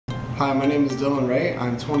Hi, my name is Dylan Ray.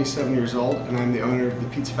 I'm 27 years old and I'm the owner of the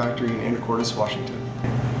Pizza Factory in Anacortes, Washington.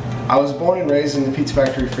 I was born and raised in the Pizza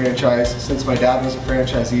Factory franchise since my dad was a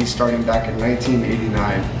franchisee starting back in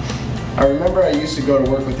 1989. I remember I used to go to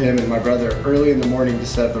work with him and my brother early in the morning to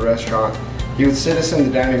set up the restaurant. He would sit us in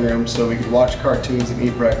the dining room so we could watch cartoons and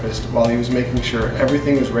eat breakfast while he was making sure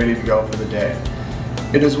everything was ready to go for the day.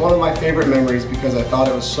 It is one of my favorite memories because I thought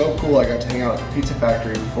it was so cool I got to hang out at the Pizza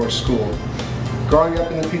Factory before school. Growing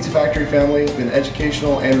up in the Pizza Factory family has been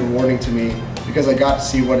educational and rewarding to me because I got to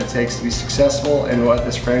see what it takes to be successful and what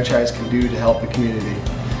this franchise can do to help the community.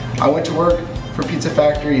 I went to work for Pizza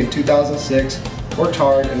Factory in 2006, worked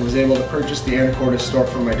hard, and was able to purchase the Anacortes store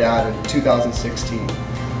from my dad in 2016.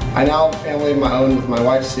 I now have a family of my own with my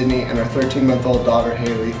wife Sydney and our 13-month-old daughter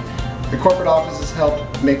Haley. The corporate office has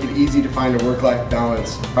helped make it easy to find a work-life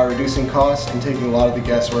balance by reducing costs and taking a lot of the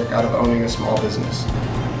guesswork out of owning a small business.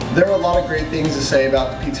 There are a lot of great things to say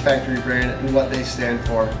about the Pizza Factory brand and what they stand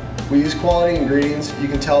for. We use quality ingredients, you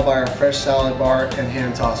can tell by our fresh salad bar and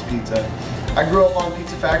hand-tossed pizza. I grew up on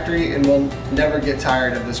Pizza Factory and will never get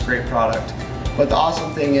tired of this great product. But the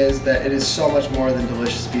awesome thing is that it is so much more than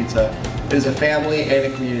delicious pizza. It is a family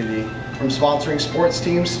and a community. From sponsoring sports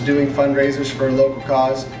teams to doing fundraisers for a local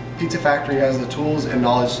cause, Pizza Factory has the tools and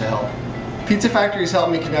knowledge to help. Pizza Factory has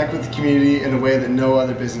helped me connect with the community in a way that no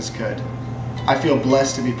other business could. I feel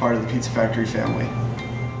blessed to be part of the Pizza Factory family.